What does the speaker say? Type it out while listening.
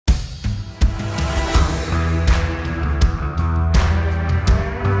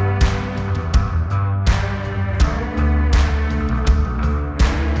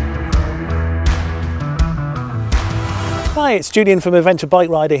Hi, it's Julian from Adventure Bike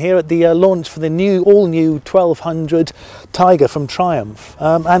Rider here at the launch for the all-new 1200 Tiger from Triumph.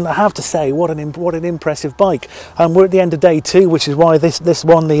 And I have to say, what an impressive bike. We're at the end of day 2, which is why this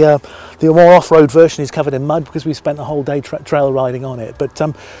one, the more off-road version, is covered in mud because we spent the whole day trail riding on it. But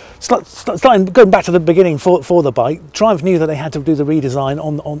going back to the beginning for the bike, Triumph knew that they had to do the redesign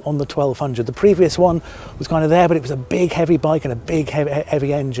on the 1200. The previous one was kind of there, but it was a big heavy bike and a big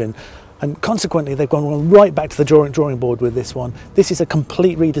heavy engine. And consequently, they've gone right back to the drawing board with this one. This is a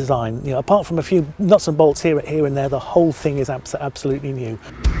complete redesign. You know, apart from a few nuts and bolts here and there, the whole thing is absolutely new.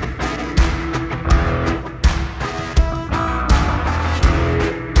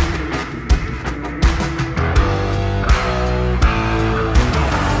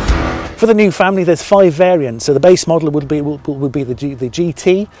 For the new family, there's 5 variants. So the base model would be the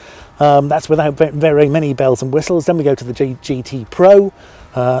GT. That's without very many bells and whistles. Then we go to the GT Pro,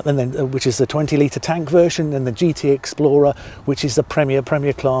 which is the 20-litre tank version, and the GT Explorer, which is the premier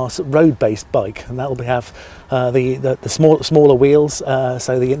class road-based bike, and that will have the smaller wheels,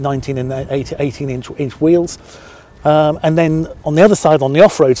 so the 19 and 18-inch wheels. And then on the other side, on the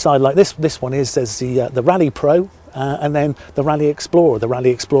off-road side, like this one is, there's the Rally Pro. And then the Rally Explorer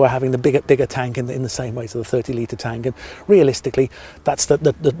having the bigger tank in the same way, so the 30-litre tank, and realistically that's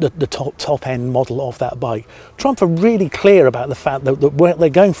the top end model of that bike. Triumph are really clear about the fact that what they're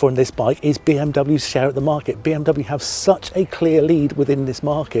going for in this bike is BMW's share at the market. BMW have such a clear lead within this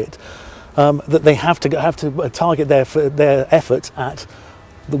market that they have to target their efforts at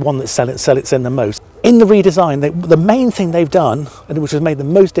the one that sells in the most. In the redesign, the main thing they've done, and which has made the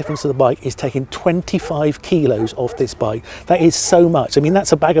most difference to the bike, is taking 25 kilos off this bike. That is so much. I mean,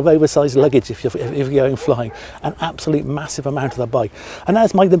 that's a bag of oversized luggage if you're going flying. An absolute massive amount of the bike. And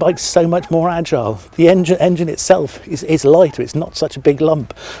that's made the bike so much more agile. The engine itself is lighter. It's not such a big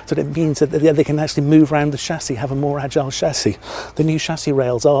lump. So that means that they can actually move around the chassis, have a more agile chassis. The new chassis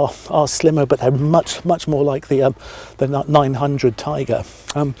rails are slimmer, but they're much more like the 900 Tiger.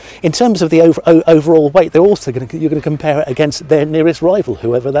 In terms of the overall weight, they're also you're going to compare it against their nearest rival,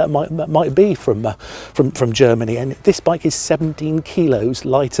 whoever that might be from Germany, and this bike is 17 kilos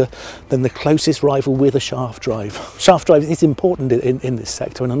lighter than the closest rival with a shaft drive. Shaft drive is important in this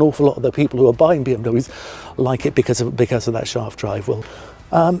sector, and an awful lot of the people who are buying BMWs like it because of that shaft drive. Well,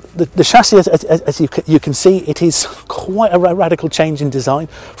 the chassis, as you can see, it is quite a radical change in design.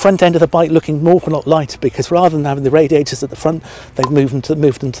 Front end of the bike looking an awful lot lighter, because rather than having the radiators at the front, they've moved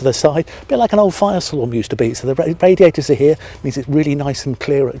them to the side, a bit like an old fire salon used to be. So the radiators are here, means it's really nice and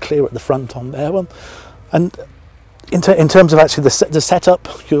clear at the front on there one. And in terms of actually the setup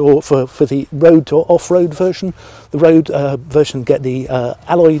for the road to off-road version, the road version get the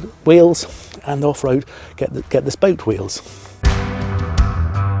alloy wheels, and the off-road get the spoke wheels.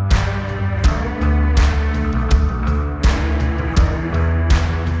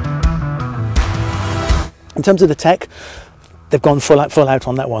 In terms of the tech, they've gone full out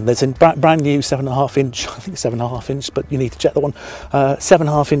on that one. There's a brand new 7.5 inch, I think 7.5 inch, but you need to check that one.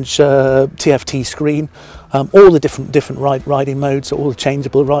 7.5 inch TFT screen. All the different riding modes, all the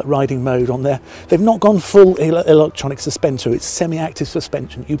changeable riding mode on there. They've not gone full electronic suspension. It's semi-active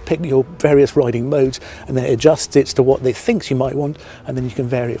suspension. You pick your various riding modes and then it adjusts it to what they think you might want, and then you can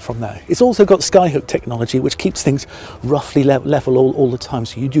vary it from there. It's also got Skyhook technology, which keeps things roughly level all the time,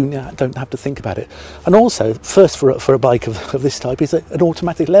 so you don't have to think about it. And also, first for a bike of this type is an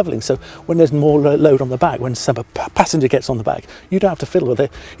automatic leveling. So when there's more load on the back, when some passenger gets on the back, you don't have to fiddle with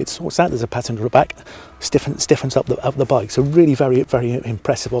it. It sorts out there's a passenger back, stiffens up the bike. So really very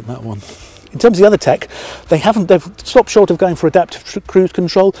impressive on that one. In terms of the other tech, they've stopped short of going for adaptive cruise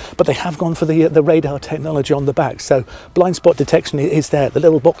control, but they have gone for the radar technology on the back. So blind spot detection is there. The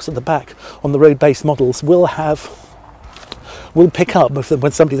little box at the back on the road-based models will pick up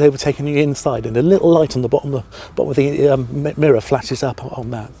when somebody's overtaken you inside, and a little light on the bottom of the mirror flashes up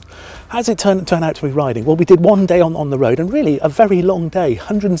on that. How does it turn out to be riding? Well, we did one day on the road, and really a very long day,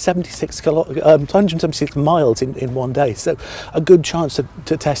 176 miles in one day, so a good chance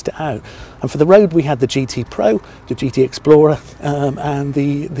to test it out. And for the road, we had the GT Pro, the GT Explorer, and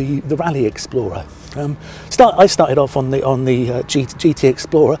the Rally Explorer. I started off on the GT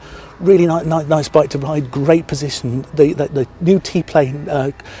Explorer. Really nice bike to ride, great position. The new T-plane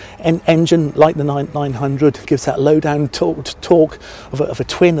engine, like the 900, gives that low down torque of a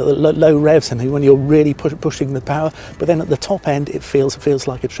twin at the low revs, and when you're really pushing the power. But then at the top end, it feels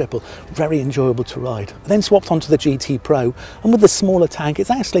like a triple. Very enjoyable to ride. I then swapped onto the GT Pro, and with the smaller tank, it's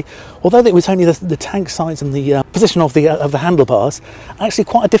actually, although it was only the tank size and the position of the handlebars, actually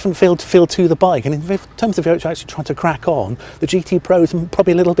quite a different feel to the bike. And in terms of actually trying to crack on, the GT Pro is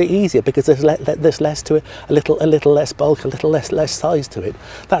probably a little bit easier easier because there's less to it, a little less bulk, a little less size to it.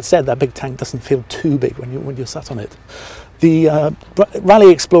 That said, that big tank doesn't feel too big when you're sat on it. The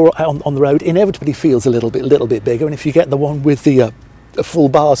Rally Explorer on the road inevitably feels a little bit bigger, and if you get the one with the full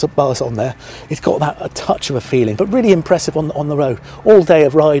bars on there, it's got that a touch of a feeling, but really impressive on the road. All day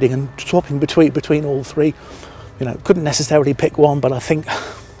of riding and swapping between all three. You know, couldn't necessarily pick one, but I think,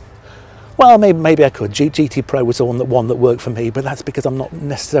 well, maybe I could. GT Pro was the one that worked for me, but that's because I'm not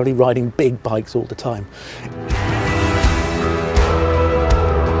necessarily riding big bikes all the time.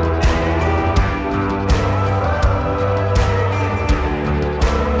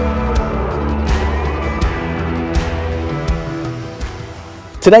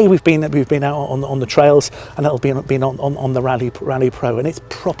 Today we've been out on the trails, and that'll been on the Rally Pro, and it's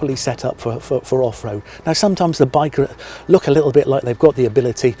properly set up for off-road. Now sometimes the bikes look a little bit like they've got the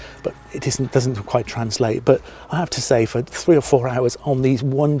ability, but it doesn't quite translate. But I have to say, for 3 or 4 hours on these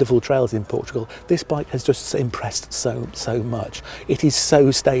wonderful trails in Portugal, this bike has just impressed so much. It is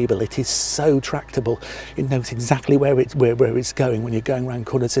so stable, it is so tractable. It knows exactly where it's going when you're going around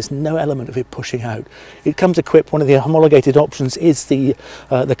corners. There's no element of it pushing out. It comes equipped, one of the homologated options is the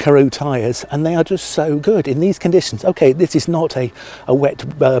Karoo tyres, and they are just so good in these conditions. Okay, this is not a wet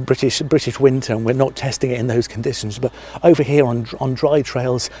British winter, and we're not testing it in those conditions, but over here on dry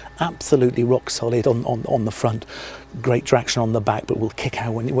trails, absolutely rock solid on the front, great traction on the back, but will kick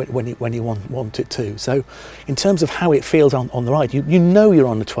out when you want it to. So in terms of how it feels on the ride, you know you're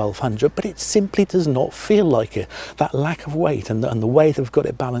on the 1200, but it simply does not feel like it. That lack of weight and the way they've got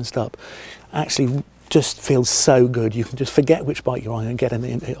it balanced up actually just feels so good. You can just forget which bike you're on and get on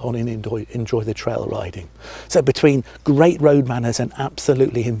and enjoy the trail riding. So between great road manners and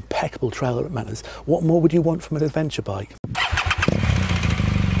absolutely impeccable trail manners, what more would you want from an adventure bike?